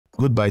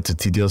Goodbye to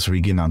tedious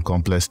rigging and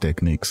complex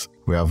techniques.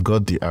 We have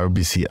got the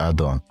RBC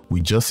add-on.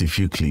 With just a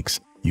few clicks,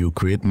 you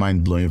create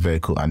mind-blowing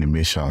vehicle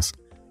animations.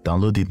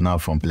 Download it now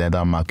from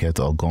Blender Market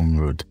or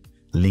Gumroad.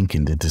 Link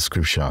in the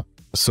description.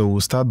 So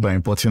we'll start by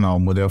importing our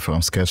model from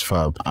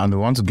Sketchfab, and we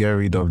want to get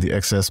rid of the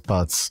excess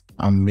parts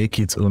and make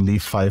it only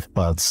 5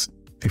 parts,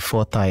 the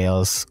 4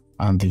 tires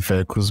and the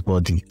vehicle's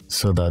body,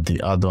 so that the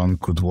add-on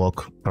could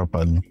work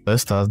properly.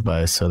 Let's start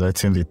by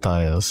selecting the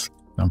tires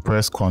and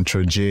press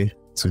Ctrl J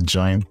to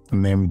join,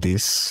 name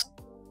this,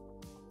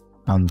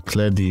 and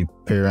clear the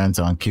parent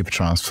and keep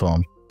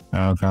transform.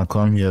 And we can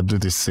come here, do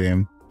the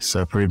same,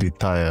 separate the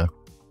tire,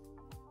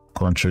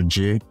 Ctrl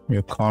J,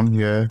 you come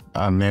here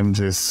and name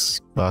this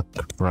back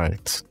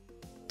right.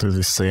 Do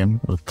the same,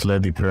 we'll clear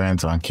the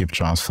parent and keep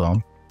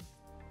transform.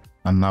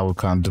 And now we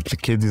can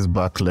duplicate this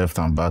back left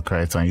and back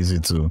right and use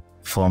it to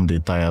form the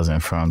tires in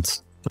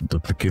front.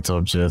 Duplicate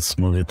objects,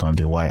 move it on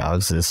the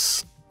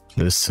y-axis,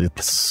 place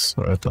it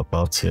right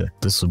about here.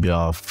 This will be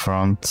our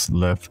front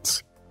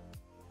left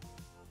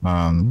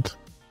and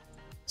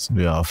this will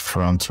be our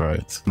front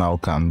right. Now we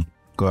can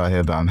go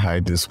ahead and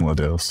hide these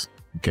models,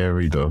 get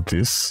rid of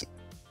this.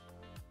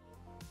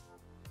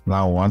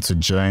 Now we want to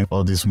join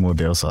all these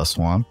models as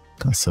one.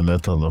 Can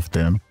select all of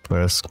them,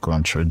 press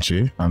Ctrl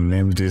J and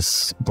name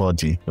this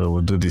body. We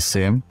will do the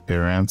same,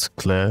 parent,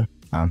 clear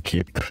and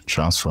keep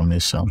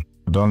transformation.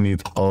 We don't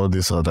need all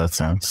these other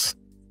things.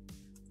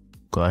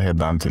 Go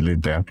ahead and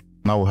delete them.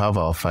 Now we have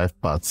our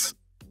 5 parts,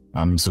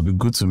 and it will be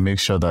good to make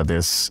sure that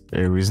there's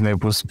a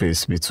reasonable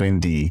space between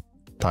the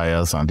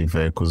tires and the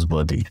vehicle's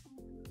body.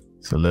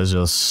 So let's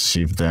just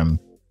shift them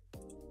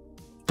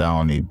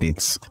down a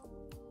bit.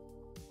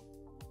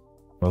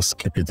 Let's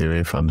keep it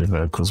away from the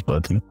vehicle's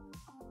body.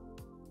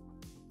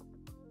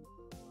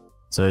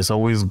 So it's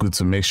always good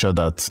to make sure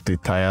that the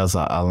tires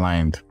are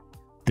aligned.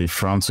 The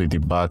front with the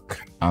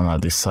back and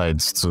at the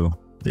sides too,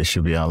 they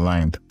should be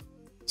aligned.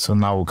 So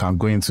now we can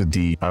go into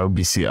the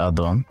RBC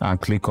add-on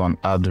and click on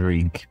Add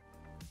Rig.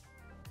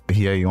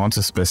 Here you want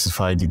to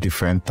specify the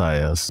different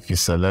tires. If you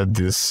select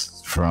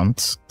this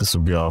front, this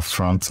will be our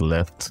front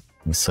left.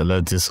 You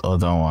select this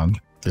other one,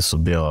 this will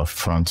be our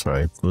front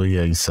right. So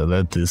here you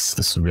select this,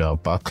 this will be our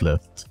back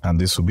left,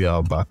 and this will be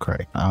our back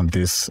right. And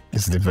this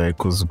is the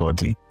vehicle's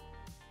body.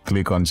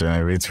 Click on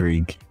Generate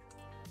Rig.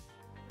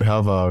 We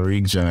have our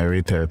rig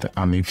generated,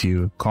 and if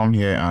you come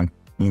here and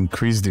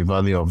increase the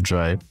value of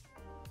drive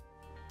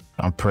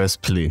and press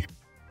play,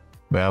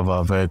 we have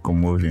our vehicle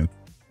moving.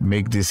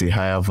 Make this a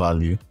higher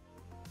value,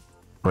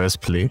 press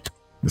play,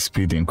 the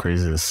speed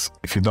increases.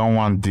 If you don't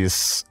want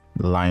these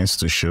lines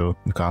to show,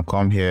 you can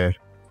come here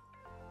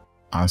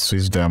and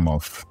switch them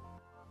off.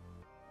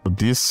 So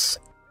this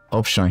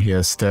option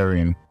here,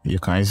 steering, you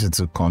can use it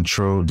to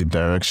control the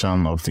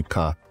direction of the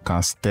car. You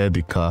can steer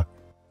the car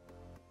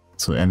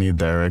to any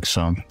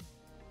direction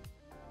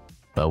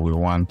that we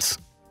want.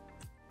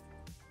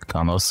 You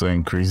can also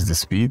increase the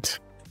speed.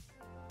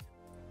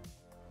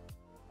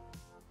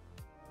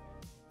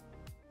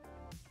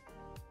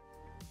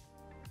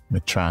 We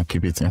try and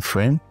keep it in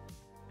frame.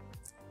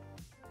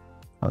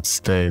 Let's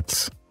steer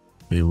it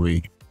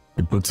away.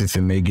 We put it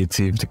in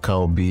negative, the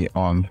car will be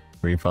on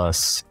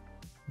reverse.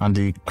 And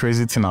the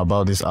crazy thing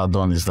about this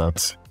add-on is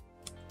that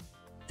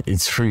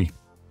it's free.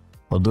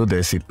 Although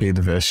there's a paid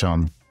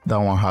version, that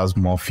one has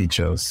more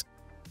features.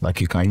 Like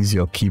you can use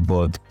your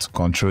keyboard to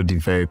control the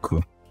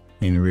vehicle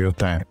in real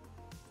time.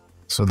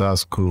 So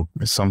that's cool.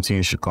 It's something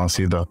you should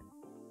consider.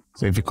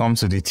 So if you come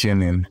to the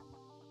tuning,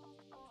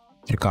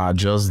 you can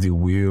adjust the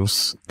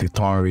wheels, the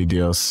turn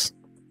radius,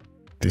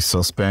 the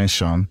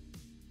suspension,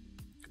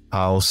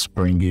 how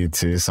springy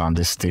it is, and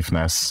the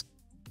stiffness,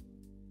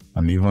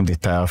 and even the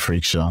tire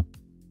friction.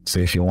 So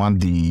if you want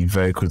the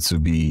vehicle to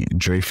be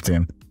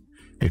drifting,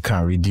 you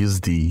can reduce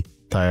the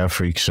tire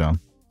friction.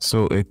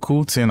 So a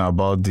cool thing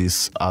about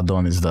this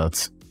add-on is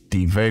that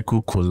the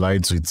vehicle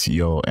collides with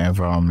your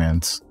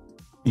environment.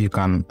 You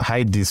can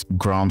hide this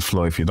ground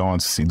floor if you don't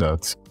want to see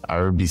that,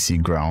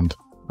 RBC ground,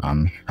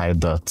 and hide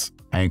that.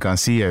 And you can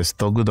see here it's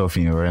toggled off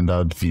in your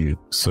rendered view,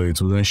 so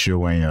it wouldn't show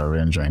when you're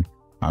rendering.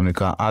 And we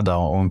can add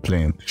our own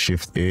plane.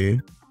 Shift A,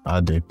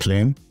 add a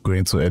plane, go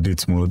into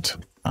edit mode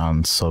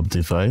and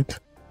subdivide,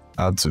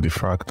 add to the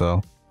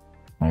fractal,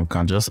 and we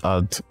can just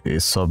add a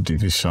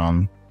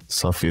subdivision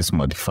surface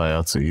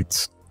modifier to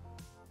it.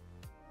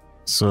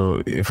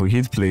 So if we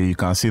hit play, you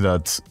can see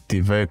that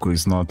the vehicle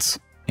is not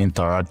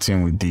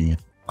interacting with the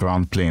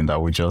ground plane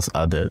that we just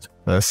added.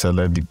 Let's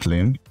select the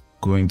plane,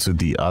 go into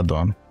the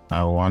add-on.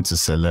 I want to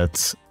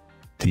select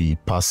the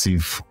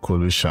passive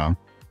collision.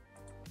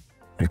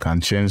 You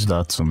can change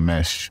that to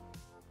mesh.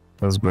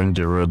 Let's bring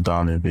the road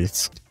down a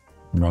bit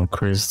and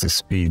increase the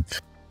speed.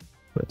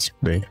 Let's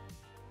play.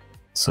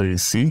 So you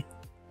see,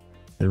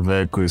 the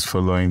vehicle is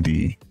following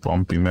the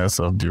bumpiness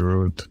of the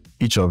road.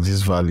 Each of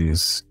these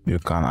values, you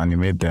can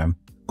animate them.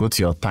 Go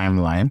to your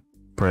timeline,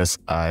 press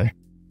I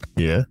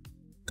here.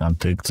 You can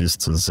take this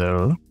to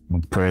 0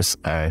 and press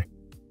I.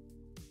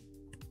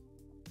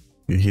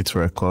 You hit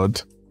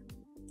record,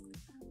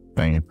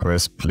 then you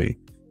press play.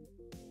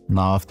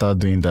 Now after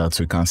doing that,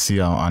 we can see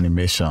our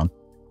animation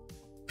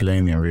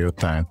playing in real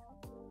time.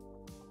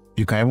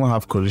 You can even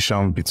have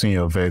collision between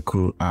your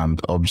vehicle and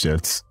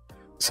objects.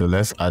 So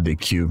let's add a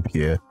cube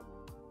here.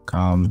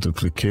 Can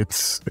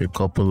duplicate a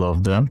couple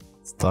of them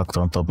stacked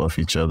on top of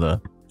each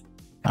other,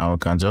 and we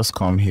can just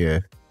come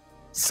here,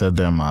 set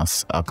them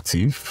as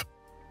active,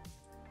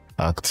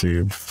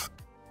 active,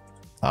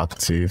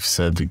 active,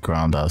 set the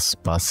ground as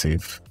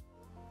passive.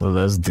 So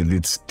let's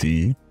delete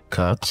the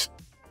catch,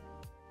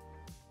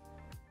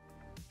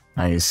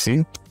 and you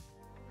see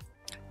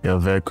your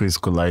vehicle is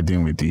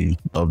colliding with the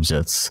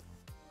objects.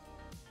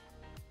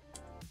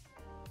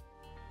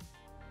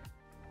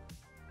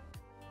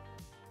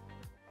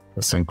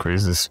 Let's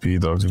increase the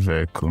speed of the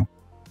vehicle.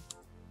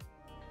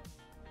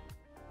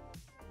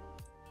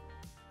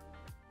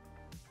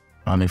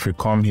 And if we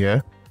come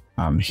here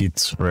and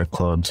hit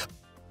record,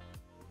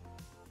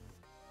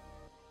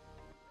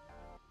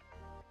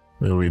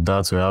 well, with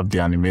that we have the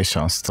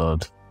animation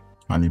stored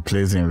and it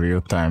plays in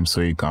real time, so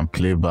you can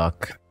play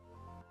back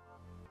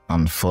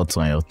and forth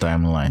on your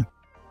timeline.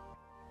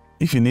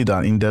 If you need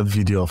an in-depth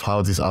video of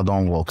how this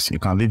add-on works, you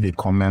can leave a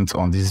comment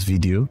on this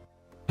video.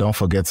 Don't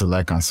forget to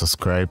like and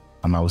subscribe,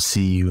 and I will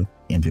see you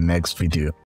in the next video.